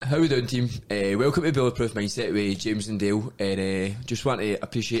how we doing, team? Welcome to Bulletproof Mindset with James and Dale. And just want to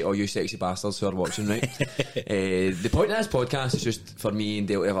appreciate all you sexy bastards who are watching, right? The point of this podcast is just for me and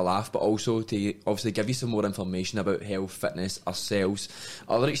Dale to have a laugh, but also to obviously give you some more information about health, fitness, ourselves,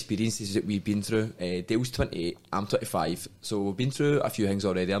 other experiences that we've been through. Dale's 28, I'm 25, so we've been through a few things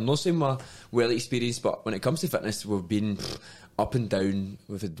already. I'm not saying we're well experienced, but when it comes to fitness, we've been up and down.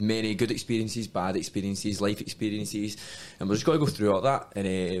 We've had many good experiences, bad experiences, life experiences, and we're just going to go through all that.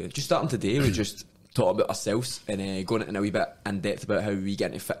 And just starting today, we're just talking about ourselves and going into a wee bit in depth about how we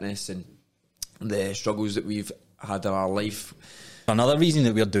get into fitness and the struggles that we've had in our life. Another reason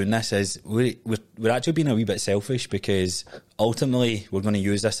that we're doing this is we're actually being a wee bit selfish, because ultimately we're going to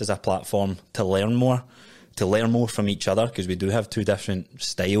use this as a platform to learn more from each other, because we do have two different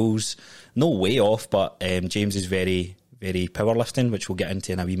styles. No way off, but James is very powerlifting, which we'll get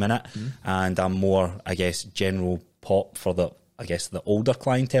into in a wee minute, and I'm more, I guess, general pop for the older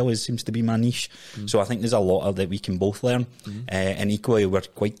clientele seems to be my niche. So I think there's a lot of that we can both learn, and equally we're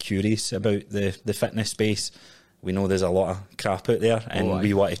quite curious about the fitness space. We know there's a lot of crap out there, and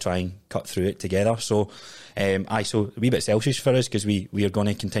we want to try and cut through it together. So so a wee bit selfish for us, because we are going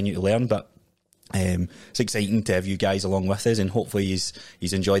to continue to learn, but it's exciting to have you guys along with us, and hopefully he's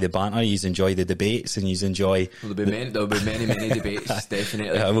enjoy the banter, he's enjoy the debates, and he's enjoy. There'll be many debates,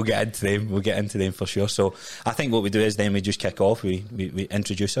 definitely. We'll get into them for sure. So I think what we do is then we just kick off. We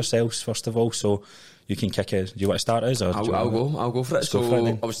introduce ourselves first of all. So you can kick us. Do you want to start us? Or I'll go for it. So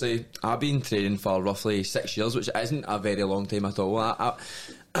obviously I've been training for roughly 6 years, which isn't a very long time at all.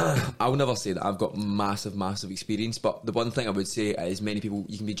 I'll never say that I've got massive experience, but the one thing I would say is many people,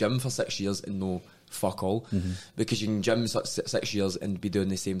 you can be gym for 6 years and know fuck all, because you can gym 6 years and be doing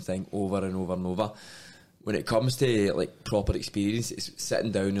the same thing over and over and over. When it comes to like proper experience, it's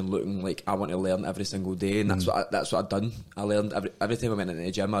sitting down and looking like I want to learn every single day, and that's what I've done. I learned every time I went into the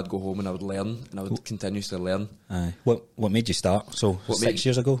gym, I'd go home and I would learn, and I would continuously learn. What made you start? So 6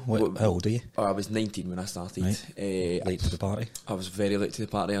 years ago? How old are you? I was 19 when I started. Right. Late to the party? I was very late to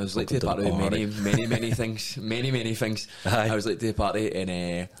the party. I was late to the party with many things. Many things. I was late to the party,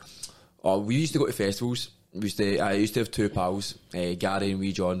 and we used to go to festivals. I used to have two pals, Gary and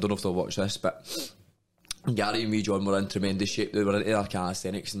wee John. Don't know if they'll watch this, but Gary and wee John were in tremendous shape. They were into their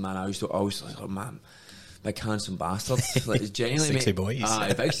calisthenics, and man, I was like, oh man, big handsome bastards, like genuinely sexy boys.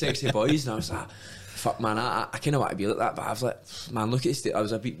 Big sexy boys. And I was like, fuck man, I kind of want to be like that. But I was like, man, look at this. I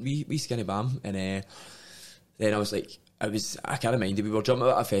was a wee skinny bam, and then I was like, I can't mind it. We were jumping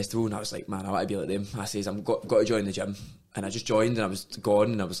at a festival, and I was like, man, I want to be like them. I says, I've got to join the gym, and I just joined, and I was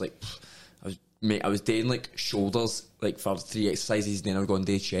gone, and I was like, I was doing like shoulders like for 3 exercises, and then I was going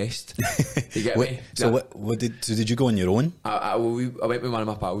to do chest. You get me? So did you go on your own? I went with one of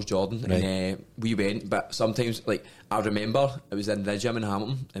my pals, Jordan, right. And we went. But sometimes, like, I remember I was in the gym in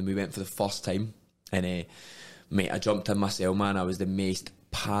Hamilton, and we went for the first time, and mate, I jumped in myself, man. I was the most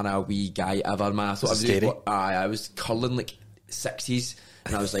para wee guy ever, man. I thought I was curling like 60s.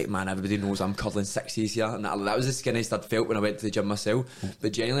 And I was like, man, everybody knows I'm curling 60s here. And that was the skinniest I'd felt when I went to the gym myself.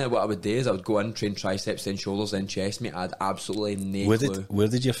 But generally what I would do is I would go in, train triceps, then shoulders, then chest, mate. I had absolutely no clue. Where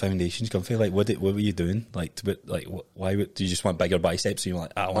did your foundations come from? Like, what were you doing? Why did you just want bigger biceps? So you were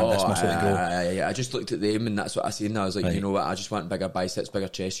like, I want this muscle to go. I just looked at them, and that's what I seen. And I was like, right. You know what? I just want bigger biceps, bigger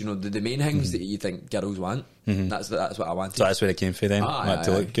chest. You know, the main things that you think girls want. That's what I wanted. So that's where it came from then?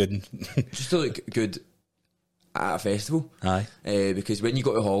 To look good. Just to look good at a festival. Because when you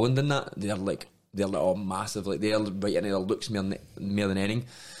go to Holland and that, they're like all massive, like they're right into their looks more than anything.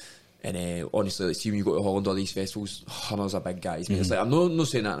 And honestly, like, see when you go to Holland, all these festivals, hundreds of big guys. It's like, I'm not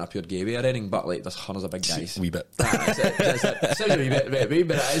saying that in a pure gay way or anything, but like there's hundreds of big guys. Wee bit. It sounds a wee bit,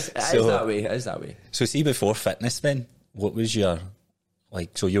 but it is that way. So see, before fitness then, what was your,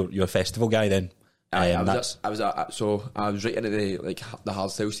 like, so you're a festival guy then? I was right into the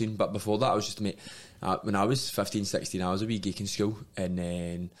hardstyle scene, but before that I was just a mate. When I was 15, 16, I was a wee geek in school, and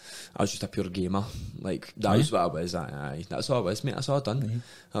then I was just a pure gamer. Like, that was what I was. That's all I was, mate. That's all I'd done.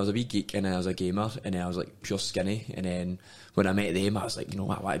 I was a wee geek, and then I was a gamer, and then I was like pure skinny. And then when I met them, I was like, you know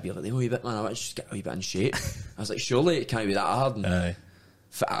what, I want to be like them a wee bit, man. I want to just get a wee bit in shape. I was like, surely it can't be that hard. And I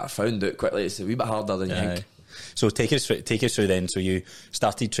found out quickly it's a wee bit harder than you think. So take us through then. So you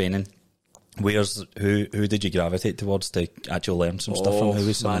started training. Who did you gravitate towards to actually learn some stuff from? Who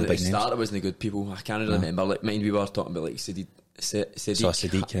was some of the big names? At the start, it wasn't the good people. I can't really remember. Like, mind, we were talking about like Sadiq,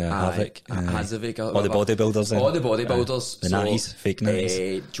 Havoc, Hazovic, all the bodybuilders, the natties, fake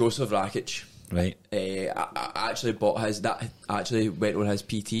natties. Joseph Rakic, right? I actually bought his. That actually went on his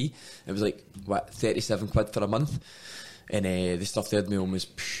PT. It was like what, 37 quid for a month. And the stuff they had me on was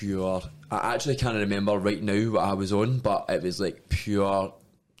pure. I actually can't remember right now what I was on, but it was like pure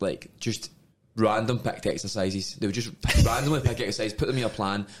like just random picked exercises. They would just randomly pick exercises, put them in a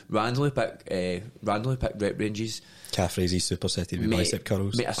plan, randomly pick rep ranges. Calf raises supersetted with bicep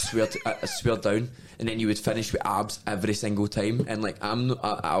curls. Mate, I swear down, and then you would finish with abs every single time. And like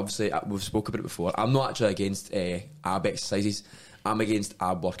obviously we've spoken about it before. I'm not actually against ab exercises. I'm against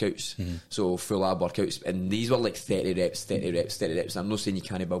ab workouts, so full ab workouts, and these were like 30 reps. And I'm not saying you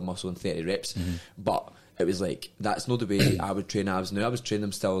can't build muscle in 30 reps, but it was like, that's not the way I would train abs now. I was training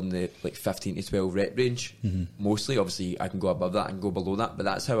them still in the like 15 to 12 rep range, mostly. Obviously, I can go above that and go below that, but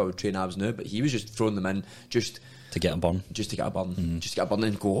that's how I would train abs now. But he was just throwing them in just to get a burn. Just to get a burn. Just get a burn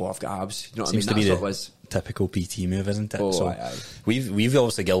and go, I've got abs. You know what Seems I mean? to be That's the typical PT move, isn't it? Oh, so aye. We've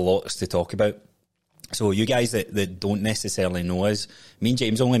obviously got lots to talk about. So you guys that don't necessarily know us, me and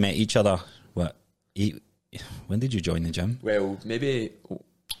James only met each other, when did you join the gym? Well,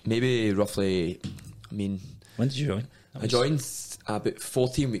 maybe roughly, I mean... When did you join? I joined about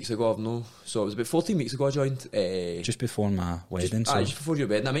 14 weeks ago, so it was about 14 weeks ago I joined. Just before my wedding. Just before your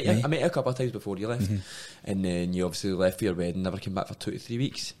wedding. I met you a couple of times before you left, and then you obviously left for your wedding, never came back for 2 to 3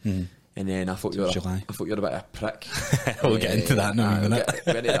 weeks. And then I thought you were a bit of a prick. We'll get into that now in a minute.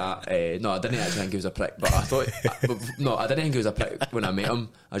 Get into that. No, I didn't actually think he was a prick, but I thought... I didn't think he was a prick when I met him.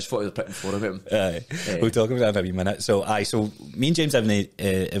 I just thought he was a prick before I met him. We'll talk about that in a wee minute. So me and James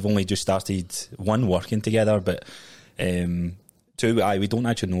have only just started, one, working together, but two, we don't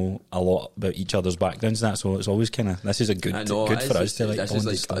actually know a lot about each other's backgrounds and that, so it's always kind of, this is a good for us to like bond.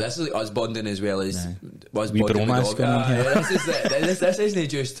 This is like us bonding as well as us we bonding with bromance going on here. This isn't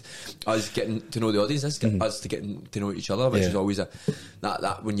just us getting to know the audience, this is us getting to know each other, which is always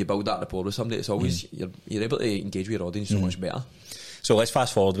that when you build that rapport with somebody, it's always you're able to engage with your audience so much better. So let's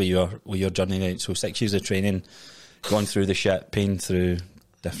fast forward with your journey now. So 6 years of training, going through the shit, paying through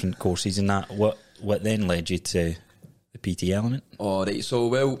different courses and that. What then led you to the PT element? Alright, so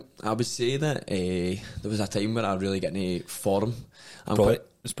well, I would say that there was a time where I really got into form.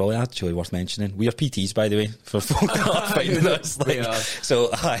 It's probably actually worth mentioning. We are PTs, by the way, for folk that are finding us. So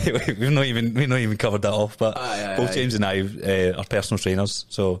we've not even covered that off. But both James and I are personal trainers,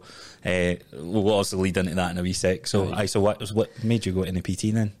 so we'll also lead into that in a wee sec. So so what made you go into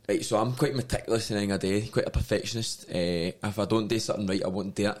PT then? Right, so I'm quite meticulous in anything I do, quite a perfectionist. If I don't do something right, I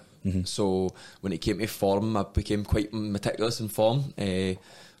won't do it. So when it came to form, I became quite meticulous in form.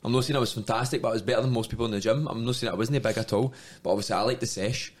 I'm not saying I was fantastic, but I was better than most people in the gym. I'm not saying I wasn't big at all, but obviously I like the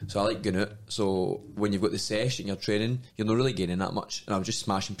sesh, so I like going out. So when you've got the sesh and you're training, you're not really gaining that much, and I was just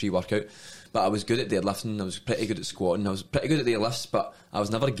smashing pre-workout. But I was good at deadlifting, I was pretty good at squatting, I was pretty good at deadlifts, but I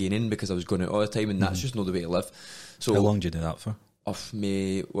was never gaining because I was going out all the time, and that's just not the way to live. So how long did you do that for?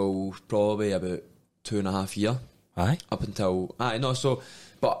 Probably about 2.5 years. Aye? Up until...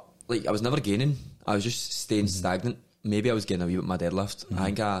 but like I was never gaining, I was just staying stagnant. Maybe I was getting a wee bit with my deadlift. I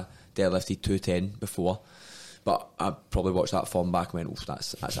think I deadlifted 210 before, but I probably watched that form back and went, "Oof,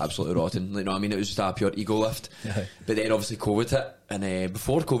 that's absolutely rotten." Like, you know what I mean? It was just a pure ego lift. But then obviously COVID hit, and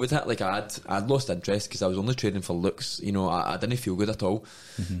before COVID hit, like I'd lost interest because I was only training for looks. You know, I didn't feel good at all.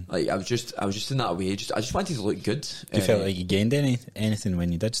 Like I was just in that way. I just wanted to look good. Do you feel like you gained anything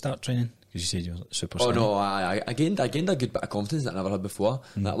when you did start training? Because you said you were super skinny. No, I gained a good bit of confidence that I never had before.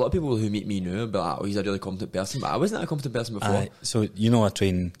 Like, a lot of people who meet me now be like, "Oh, he's a really competent person," but I wasn't a competent person before. So I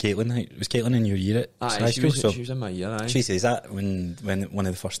trained Caitlin. Was Caitlin in your year at high school? She was in my year. Aye. She says that when one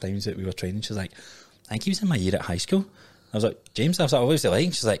of the first times that we were training, she was like, "I think he was in my year at high school." I was like, "James, I was like, what was it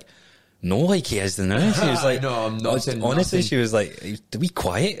like?" She's like, "No, like he is now." She was like, "No, I'm not." Honestly, she was like, "Be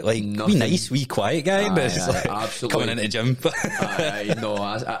quiet, like be nice, wee quiet guy." But it's like absolutely coming into the gym.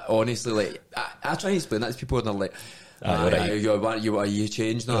 I honestly, like I try and explain that to people, and they're like, you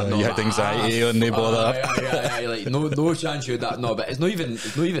changed that. You had anxiety and they bother. Like no chance you had that. No, but it's not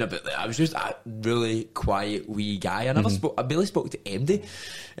even about that. I was just a really quiet wee guy. I barely spoke to MD,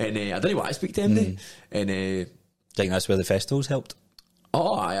 and I didn't want to speak to MD. And I think that's where the festivals helped.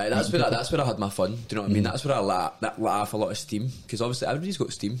 That's where I had my fun. Do you know what I mean? That's where I let off a lot of steam, because obviously everybody's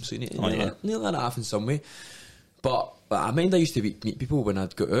got steam, so you need to let it off in some way. But I mind I used to meet people when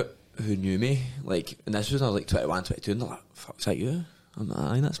I'd go out who knew me, like, and this was when I was like 21, 22, and they're like, "Fuck, is that you?" I'm like,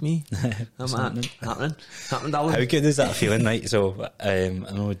 "Aye, that's me." Happening, darling. How good is that feeling, right? So I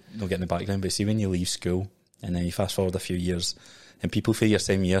know not getting the background, but see when you leave school and then you fast forward a few years, and people for your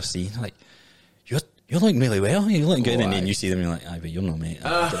same year see like, you're looking really well, you're looking good, and then you see them and you're like, "Aye, but you're not, mate."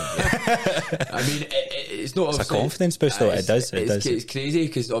 I mean, it's not. It's a confidence boost, though. It does. It's crazy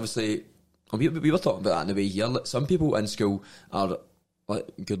because obviously we were talking about that in the way here. Like, some people in school are like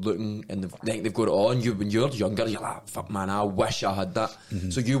good looking and they think they've got it on. When you're younger, you're like, "Fuck, man, I wish I had that."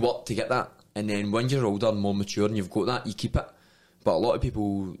 So you work to get that, and then when you're older and more mature and you've got that, you keep it. But a lot of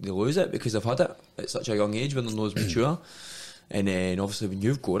people, they lose it because they've had it at such a young age when they're not as mature. And then obviously when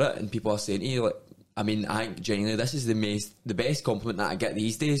you've got it and people are saying to you, like, I mean, I think genuinely this is the best compliment that I get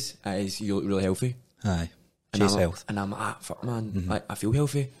these days is you look really healthy. Aye. And Chase I'm, health. and I'm like, fuck man, I feel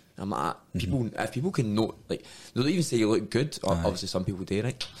healthy. I'm like, people, if people can know, like, they don't even say you look good, or obviously some people do,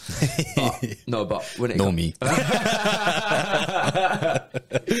 right? But when it me.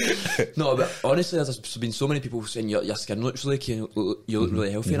 No, but honestly, there's been so many people saying your skin looks really clean, you look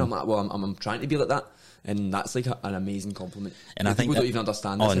really healthy, and I'm like, well, I'm trying to be like that, and that's like an amazing compliment. And like, I think people don't even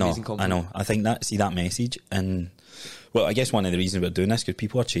understand this amazing compliment. I know. I think that message, and well, I guess one of the reasons we're doing this because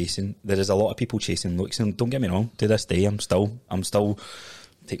people are chasing. There is a lot of people chasing looks, and don't get me wrong. To this day, I'm still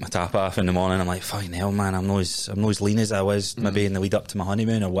take my top off in the morning. I'm like, fucking hell, man. I'm not as lean as I was maybe in the lead up to my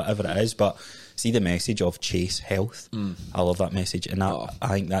honeymoon or whatever it is. But see the message of chase health. I love that message, and that I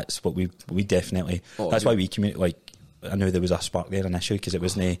think that's what we definitely. That's why we communicate. Like, I know there was a spark there initially because it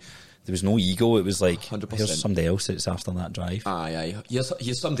wasn't. There was no ego. It was like 100%. Here's somebody else that's after that drive. Aye.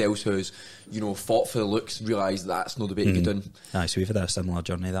 Here's somebody else who's, fought for the looks, realised that's not the way to be done. Aye, so we've had a similar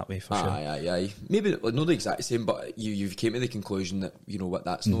journey that way for sure. Aye. Maybe like, not the exact same, but you've came to the conclusion that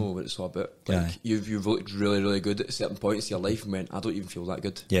that's not what it's all about. Like, you've looked really, really good at certain points in your life and went, I don't even feel that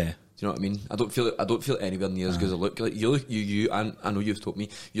good. Yeah. Do you know what I mean? I don't feel anywhere near as good as I look. Like you, and I know you've told me,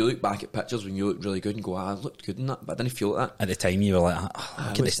 you look back at pictures when you look really good and go, I looked good in that, but I didn't feel like that. At the time, you were like,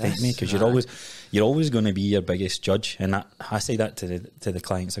 look at the state, mate, because you're always going to be your biggest judge, and that, I say that to the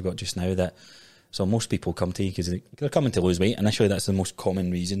clients I got just now. That so most people come to you because they're coming to lose weight. Initially, that's the most common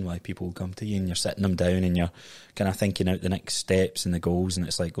reason why people come to you, and you're sitting them down and you're kind of thinking out the next steps and the goals, and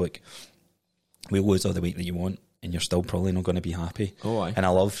it's like, look, we'll lose all the weight that you want, and you're still probably not going to be happy. Aye. And I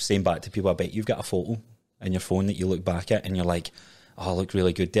love saying back to people, I bet you've got a photo in your phone that you look back at and you're like, I look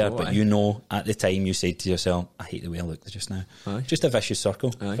really good there. But aye. At the time you said to yourself, I hate the way I look just now. Aye. Just a vicious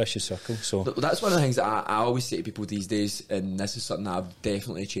circle. Aye. Vicious circle. So that's one of the things that I always say to people these days, and this is something that I've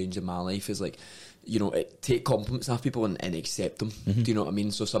definitely changed in my life, is like, take compliments off people and accept them. Do you know what I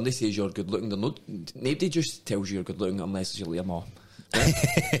mean? So somebody says you're good looking, nobody just tells you you're good looking unless it's your little mom.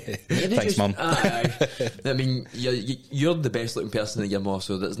 Thanks, Mum. I mean, you're the best looking person in your mom,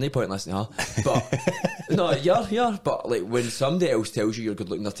 so there's no point in listening to her. But no, you're. But like when somebody else tells you you're good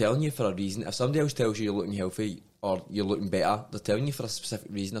looking, they're telling you for a reason. If somebody else tells you you're looking healthy or you're looking better, they're telling you for a specific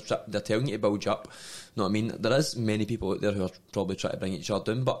reason. They're telling you to build you up. Know what I mean? There is many people out there who are probably trying to bring each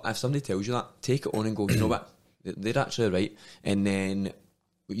other down. But if somebody tells you that, take it on and go, you know what? They're actually right. And then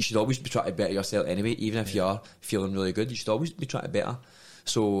you should always be trying to better yourself anyway, even if you are feeling really good. You should always be trying to better.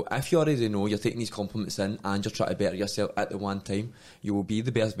 So if you already know you're taking these compliments in and you're trying to better yourself at the one time, you will be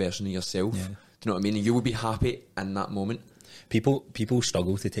the best version of yourself. Do you know what I mean? And you will be happy in that moment. People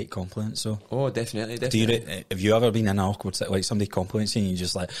struggle to take compliments, so. Oh, definitely. Have you ever been in an awkward situation, like somebody compliments you and you're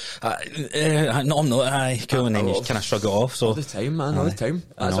just like, no, I'm not, cool, and then you kind of shrug it off? So all the time, man, all the time.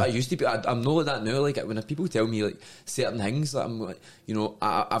 That's what I used to be. I'm not like that now. Like when people tell me like certain things, that I'm like,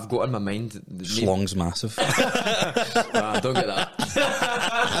 I've got in my mind. Schlong's massive. Don't get that.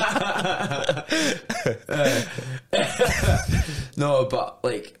 No, but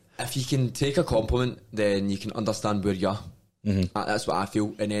like if you can take a compliment, then you can understand where you're. That's what I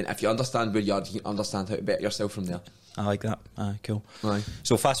feel. And then if you understand where you are, you can understand how to better yourself from there. I like that. Cool. Aye.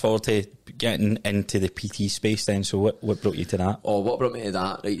 So fast forward to getting into the PT space then. So what brought you to that? Oh, what brought me to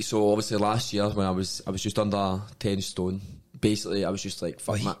that? Right. So obviously last year when I was just under 10 stone. Basically, I was just like,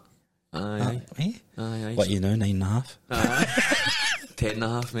 fuck that. Aye. What are you now, 9.5?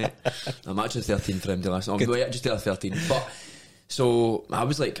 10.5, mate. I'm actually 13 for him to last. I'm just 13. But so I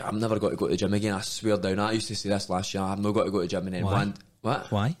was like, I'm never going to go to the gym again. I swear down. I used to say this last year. I've not got to go to the gym. And then what?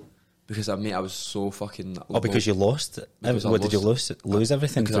 Why? Because I was so fucking. Because you lost. What did you lose? Lose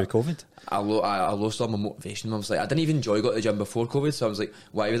everything through COVID? I lost all my motivation. I was like, I didn't even enjoy going to the gym before COVID. So I was like,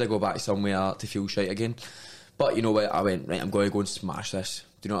 why would I go back somewhere to feel shite again? But you know what? I went, right, I'm going to go and smash this.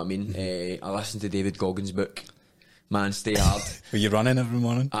 Do you know what I mean? I listened to David Goggins' book, Man, Stay Hard. Were you running every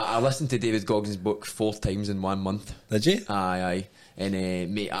morning? I listened to David Goggins' book 4 times in 1 month. Did you? Aye. And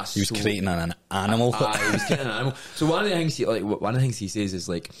mate, he was creating an animal. He was creating an animal. So one of the things he says is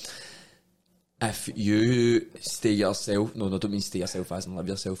like, if you stay yourself, no, I don't mean stay yourself as in live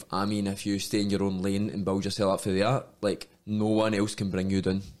yourself. I mean, if you stay in your own lane and build yourself up for there, like no one else can bring you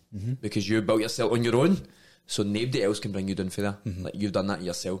down because you built yourself on your own. So nobody else can bring you down for there. Like you've done that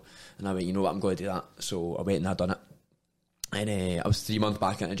yourself. And I went, you know what, I'm going to do that. So I went and I done it. And I was 3 months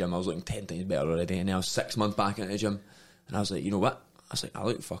back in the gym. I was looking 10 times better already. And then I was 6 months back in the gym. And I was like, you know what? I was like, I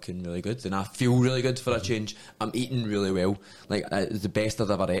look fucking really good. And I feel really good for a change. I'm eating really well. Like it's the best I've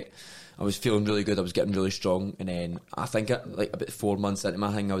ever ate. I was feeling really good. I was getting really strong, and then I think like about 4 months into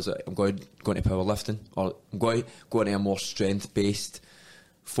my thing, I was like, I'm going to powerlifting, or I'm going to a more strength based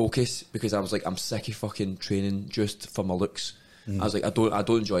focus, because I was like, I'm sick of fucking training just for my looks. I was like, I don't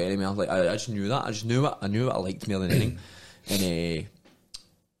enjoy it anymore. Like I just knew that. I knew what I liked more than anything. And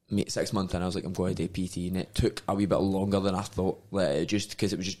mate, 6 months in, I was like, I'm going to do PT, and it took a wee bit longer than I thought. Like, just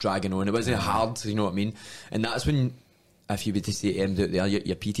because it was just dragging on. It wasn't hard, you know what I mean? And that's when, if you were to say to anybody out there,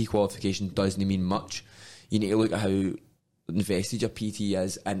 your PT qualification doesn't mean much. You need to look at how invested your PT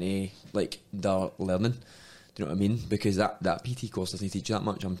is into like their learning. Do you know what I mean? Because that PT course doesn't teach you that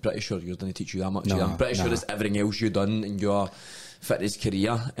much. I'm pretty sure yours doesn't teach you that much. I'm pretty sure it's everything else you've done in your fitness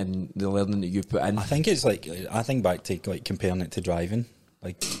career and the learning that you put in. I think it's like, I think back to like comparing it to driving.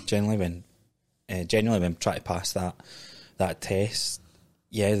 Like generally when I'm trying to pass that test,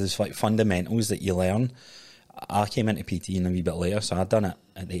 there's like fundamentals that you learn. I came into PT a wee bit later, so I'd done it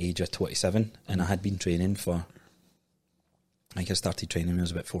at the age of 27, and I had been training for, I think I started training when I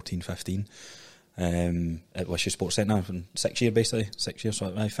was about 14, 15. At Wishes Sports Centre, 6 years basically, 6 years,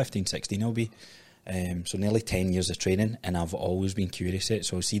 so 15, 16 I'll be. So nearly 10 years of training, and I've always been curious at it.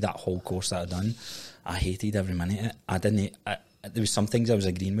 So see that whole course that I've done, I hated every minute of it. There was some things I was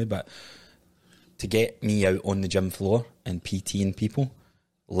agreeing with, but to get me out on the gym floor and PTing people,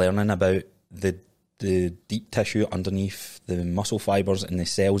 learning about the deep tissue underneath the muscle fibres and the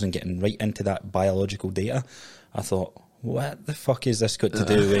cells, and getting right into that biological data, I thought, what the fuck is this got to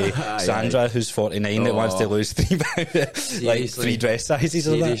do with Sandra, who's 49, that wants to lose 3 pounds, like 3 dress sizes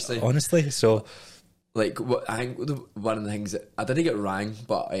or that? Honestly, so like what I think one of the things that I didn't get rang,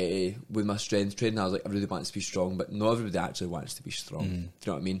 but with my strength training, I was like, I really want to be strong, but not everybody actually wants to be strong. Do you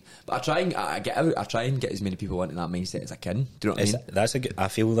know what I mean? But I try and get as many people into that mindset as I can. Do you know what I mean? That's a good. I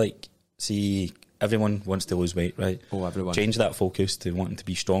feel like, see, everyone wants to lose weight, right? Oh, everyone. Change that focus to wanting to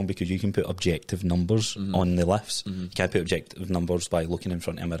be strong, because you can put objective numbers on the lifts. You can't put objective numbers by looking in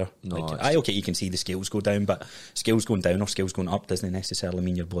front of a mirror. No, like, okay, you can see the scales go down, but scales going down or scales going up doesn't necessarily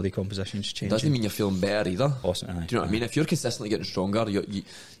mean your body composition's changing. Doesn't mean you're feeling better either. Awesome. Do you know what I mean? If you're consistently getting stronger,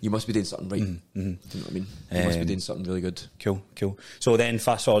 you must be doing something right. Do you know what I mean? You must be doing something really good. Cool. So then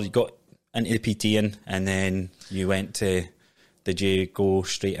fast forward, you got into the PTing, and then you went to, did you go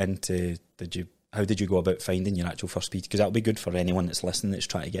straight into, how did you go about finding your actual first PT? Because that'll be good for anyone that's listening that's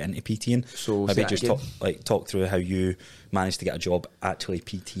trying to get into PTing. So maybe just talk through how you managed to get a job actually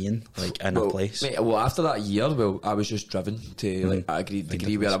PTing, like in a place. Mate, after that year, I was just driven to like a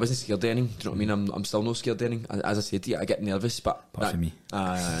degree where I wasn't scared of anything. Do you know what I mean? I'm still not scared of anything. As I said to you, I get nervous, but apart from me,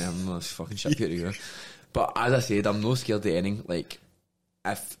 I'm not fucking shit here you go. But as I said, I'm not scared of anything. Like,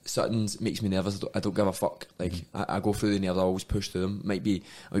 if something makes me nervous, I don't give a fuck. Like, I go through the nerves, I always push through them. I might be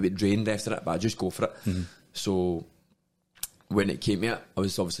drained after it, but I just go for it. So when it came to it, I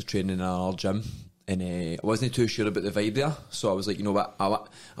was obviously training in another gym, and I wasn't too sure about the vibe there. So I was like, you know what, I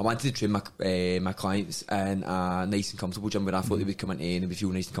wanted to train my clients in a nice and comfortable gym where I thought they would come in and they would feel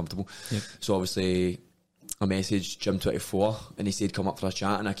nice and comfortable. So obviously I messaged Gym24 and he said come up for a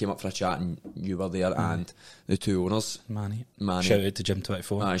chat, and I came up for a chat and you were there and the two owners. Manny. Shout out to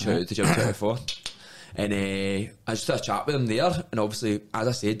Gym24. Shout out to Gym24. And I just had a chat with him there, and obviously, as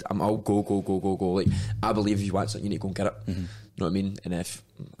I said, I'm all go. Like, I believe if you want something, you need to go and get it. You know what I mean? And if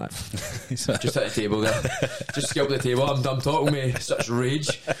just hit the table there, just scalp the table. I'm talking with such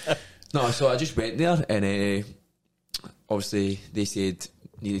rage. No, so I just went there, and obviously they said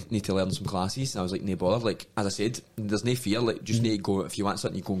need to learn some classes, and I was like, no bother. Like, as I said, there's no fear. Like, just need to go. If you want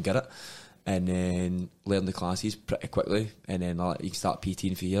something, you go and get it, and then learn the classes pretty quickly, and then you can start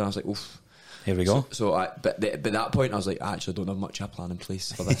PTing for a year. I was like, oof. Here we go. But at that point, I was like, I actually don't have much of a plan in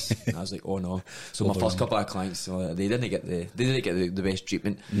place for this. And I was like, oh no. So my first couple of clients, they didn't get the best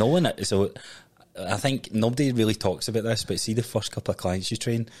treatment. No one. So I think nobody really talks about this, but see, the first couple of clients you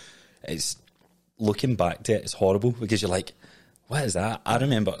train, it's looking back to it, it's horrible, because you're like, what is that? I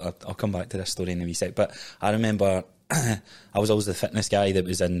remember. I'll come back to this story in a wee sec, but I remember. I was always the fitness guy that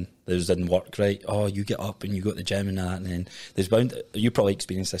was in work, right? Oh, you get up and you go to the gym and that, and then there's you probably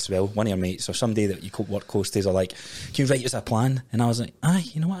experienced this as well. One of your mates or somebody that you work close to are like, can you write us a plan? And I was like,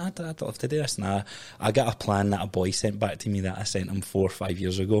 you know what, I'd love to do this. And I got a plan that a boy sent back to me that I sent him 4 or 5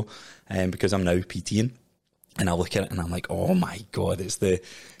 years ago, because I'm now PTing. And I look at it and I'm like, oh my God, it's the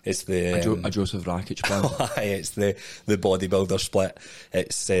a Joseph Rakic plan. It's the bodybuilder split.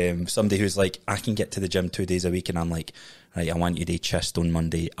 It's somebody who's like, I can get to the gym 2 days a week, and I'm like, right, I want you to chest on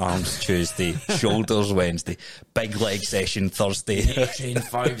Monday, arms Tuesday, shoulders Wednesday, big leg session Thursday. Train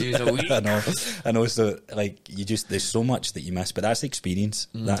 5 days a week. I know. So like, there's so much that you miss, but that's experience.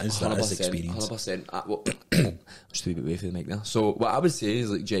 That is experience. 100%. Well, just a wee bit away from the mic there. So what I would say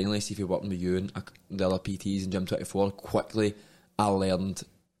is, like, generally, see if you're working with you and the other PTs in Gym 24, quickly I learned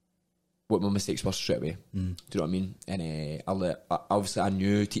what my mistakes were straight away. Do you know what I mean? And obviously I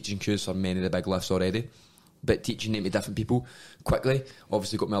knew teaching cues for many of the big lifts already, but teaching them to different people quickly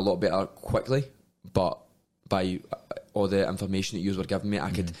obviously got me a lot better quickly. But by all the information that you were giving me,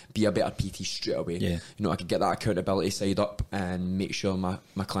 I could be a better PT straight away. Yeah. You know, I could get that accountability side up and make sure my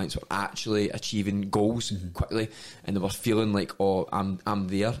clients were actually achieving goals quickly, and they were feeling like, oh, I'm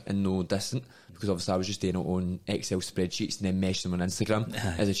there and no distant, because obviously I was just doing it on Excel spreadsheets and then meshing them on Instagram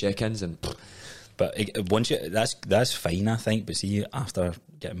as a check-ins. And but once that's fine, I think. But see, after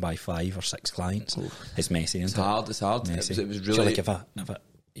getting by 5 or 6 clients, it's messy. It's hard. It was really. So like if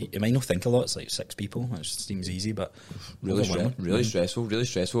you might not think a lot. It's like 6 people. It seems easy, but really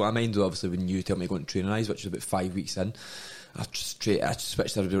stressful. I mind, obviously, when you tell me going to training eyes, which was about 5 weeks in, I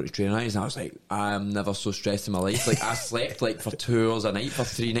switched everybody to training eyes, and I was like, I'm never so stressed in my life. Like, I slept like for 2 hours a night for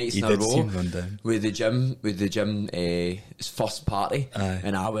 3 nights in a row with the gym first party,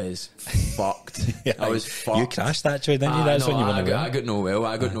 and I was fucked. I was fucked. You crashed that, didn't you? That's when you went away. I got no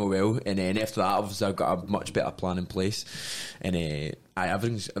well, and then after that, obviously, I've got a much better plan in place, and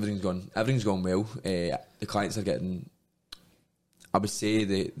everything's gone well. The clients are getting, I would say,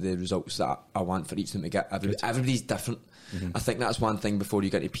 the results that I want for each of them to get. Everybody's different. I think that's one thing before you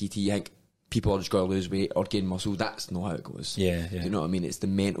get to PT. You think people are just going to lose weight or gain muscle. That's not how it goes. Yeah. You know what I mean? It's the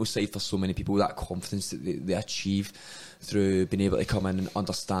mental side for so many people, that confidence that they achieve through being able to come in and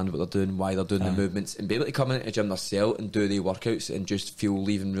understand what they're doing, why they're doing the movements, and be able to come into a gym themselves and do the workouts and just feel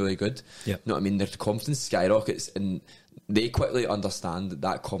leaving really good. Yep. You know what I mean? Their confidence skyrockets, and they quickly understand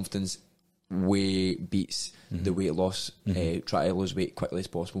that confidence way beats the weight loss. Try to lose weight quickly as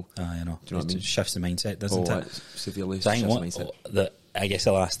possible. You know, do you know what I mean? It shifts the mindset, doesn't it? Severely shifts the mindset. I guess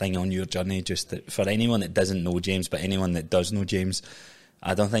the last thing on your journey, just that for anyone that doesn't know James, but anyone that does know James,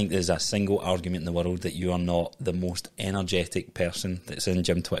 I don't think there's a single argument in the world that you are not the most energetic person that's in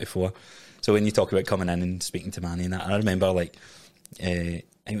Gym 24. So when you talk about coming in and speaking to Manny and that, I remember like I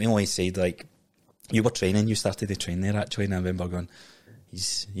always said, like, you were training, you started to train there actually, and I remember going,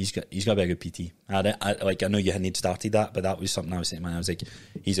 He's got to be a good PT. I know you hadn't started that, but that was something I was saying, man. I was like,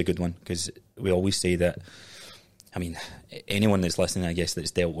 he's a good one, because we always say that. I mean, anyone that's listening, I guess,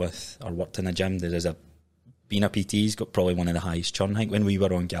 that's dealt with or worked in a gym, being a PT's got probably one of the highest churn. I think when we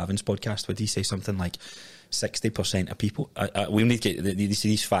were on Gavin's podcast, would he say something like 60% of people? We need to get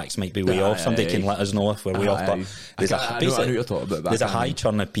these facts might be way off. Somebody can let us know if we're way off. But there's I know what you're talking about. There's a high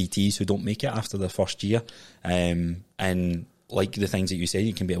churn of PTs who don't make it after the first year, and like the things that you said,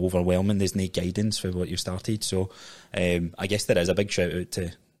 you can be overwhelming. There's no guidance for what you started. So I guess there is a big shout out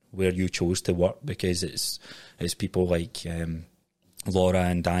to where you chose to work, because it's people like Laura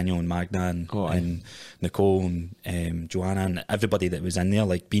and Daniel and Magna and Nicole and Joanna and everybody that was in there,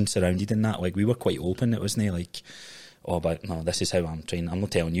 like being surrounded in that. Like, we were quite open. It wasn't like, oh, but no, this is how I'm training. I'm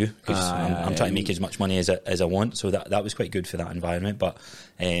not telling you, because I'm trying to make as much money as I want. So that was quite good for that environment. But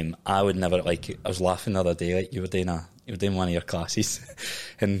I would never, like, I was laughing the other day, like, you were doing one of your classes,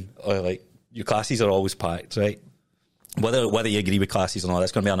 and like, your classes are always packed, right? Whether you agree with classes or not,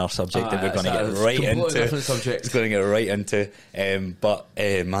 that's going to be another subject that we're going to get right into. It's going to get right into. But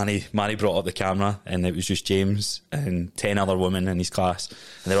Manny brought up the camera, and it was just James and 10 other women in his class,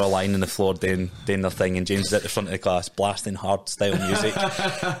 and they're all lying on the floor doing their thing, and James is at the front of the class blasting hard style music,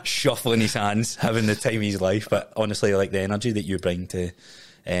 shuffling his hands, having the time of his life. But honestly, like, the energy that you bring to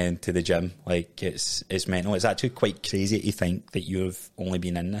the gym, like, it's mental. It's actually quite crazy to think that you've only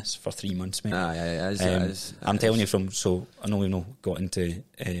been in this for 3 months, mate. It is. I'm telling you, so I know we've not got into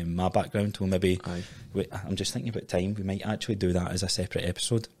my background, well, maybe I'm just thinking about time, we might actually do that as a separate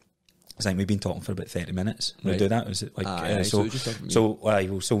episode. I think we've been talking for about 30 minutes. We'll do that. Is it like so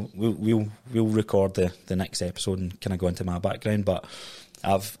we'll record the next episode and kind of go into my background. But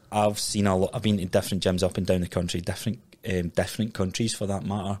I've seen a lot. I've been to different gyms up and down the country, different countries for that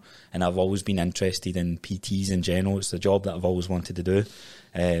matter, and I've always been interested in PTs in general. It's the job that I've always wanted to do,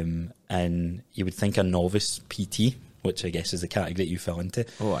 and you would think a novice PT, which I guess is the category that you fell into,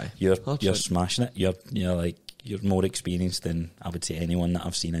 you're smashing it. You're more experienced than I would say anyone that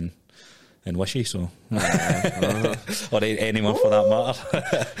I've seen in Wishy, so or anyone for that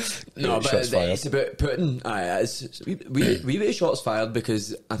matter. No, but it's about putting we get shots fired,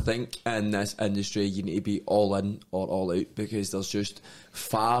 because I think in this industry you need to be all in or all out, because there's just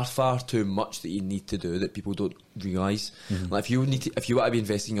far too much that you need to do that people don't realise. Like if you want to be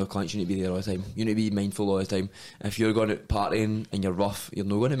investing in your clients, you need to be there all the time. You need to be mindful all the time. If you're going out partying and you're rough, you're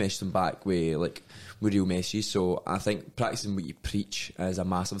not going to mess them back with real messages. So I think practicing what you preach is a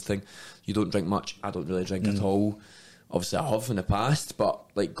massive thing. You don't drink much. I don't really drink at all. Obviously I have in the past, but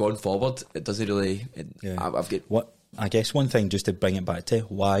like going forward, it doesn't really. I've got what I guess one thing just to bring it back to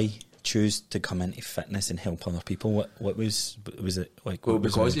why choose to come into fitness and help other people. What was it like? Well,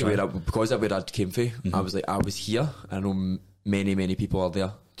 because of where I came from, I was like, I was here. I know many people are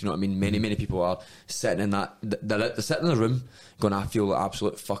there. Do you know what I mean? Many people are sitting in that. They're sitting in the room going, I feel like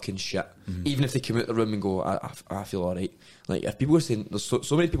absolute fucking shit. Even if they come out the room and go, I feel alright. Like if people are saying, there's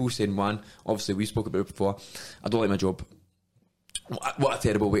so many people saying, one, obviously we spoke about it before, I don't like my job. What a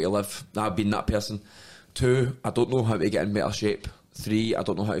terrible way to live. I've been that person. 2, I don't know how to get in better shape. 3, I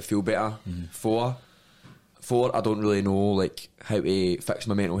don't know how to feel better. 4, I don't really know like how to fix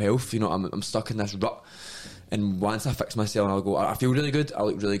my mental health. You know, I'm stuck in this rut. And once I fix myself, I'll go, I feel really good, I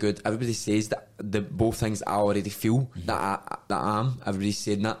look really good. Everybody says that the both things I already feel that I am. Everybody's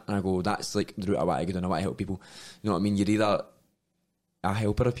saying that, and I go, that's like the route I want to go down. I want to help people. You know what I mean? You're either a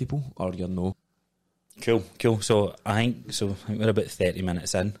helper of people or you're no. Cool. So I think we're about 30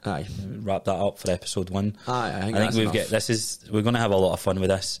 minutes in. Aye. Wrap that up for episode 1. I think we're going to have a lot of fun with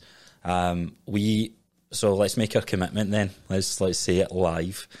this. So let's make our commitment then. Let's say it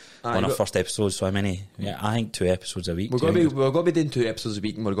live on our first episode. So how many? Yeah, I think 2 episodes a week. We're going to be doing 2 episodes a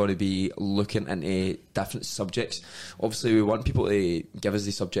week, and we're going to be looking into different subjects. Obviously, we want people to give us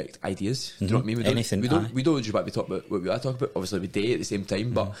the subject ideas. Do you know what I mean? We don't just want to talk about what we want to talk about. Obviously, we do at the same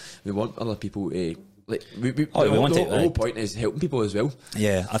time, but we want other people to. Like the whole point is helping people as well.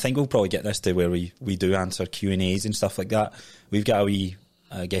 Yeah, I think we'll probably get this to where we do answer Q&As and stuff like that. We've got a wee,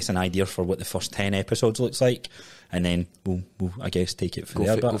 I guess, an idea for what the first 10 episodes looks like, and then we'll I guess take it from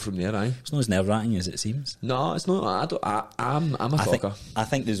there. Go from there, aye. It's not as nerve-wracking as it seems. No, it's not. I'm a talker. I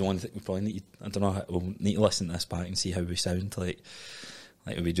think there's one thing we probably need. I don't know. We'll need to listen to this back and see how we sound. Like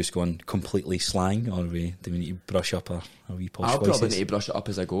are we just going completely slang, or do we need to brush up our wee posh voices? I'll probably need to brush it up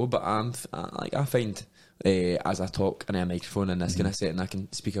as I go, but I find as I talk in a microphone in this kind of setting, I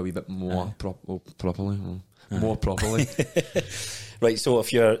can speak a wee bit more properly. More properly. Right, so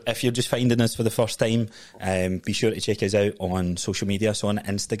if you're just finding us for the first time, be sure to check us out on social media. So on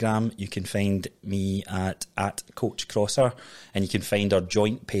Instagram, you can find me at Coach Crosser, and you can find our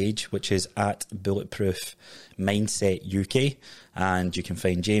joint page, which is at Bulletproof Mindset UK, and you can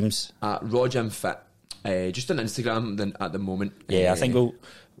find James at RawJimFit, just on Instagram then at the moment. Yeah, I think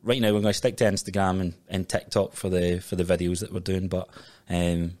right now we're going to stick to Instagram and TikTok for the videos that we're doing, but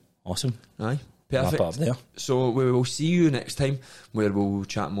awesome. Aye. Perfect. Wrap up there. So we will see you next time where we'll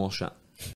chat more shit.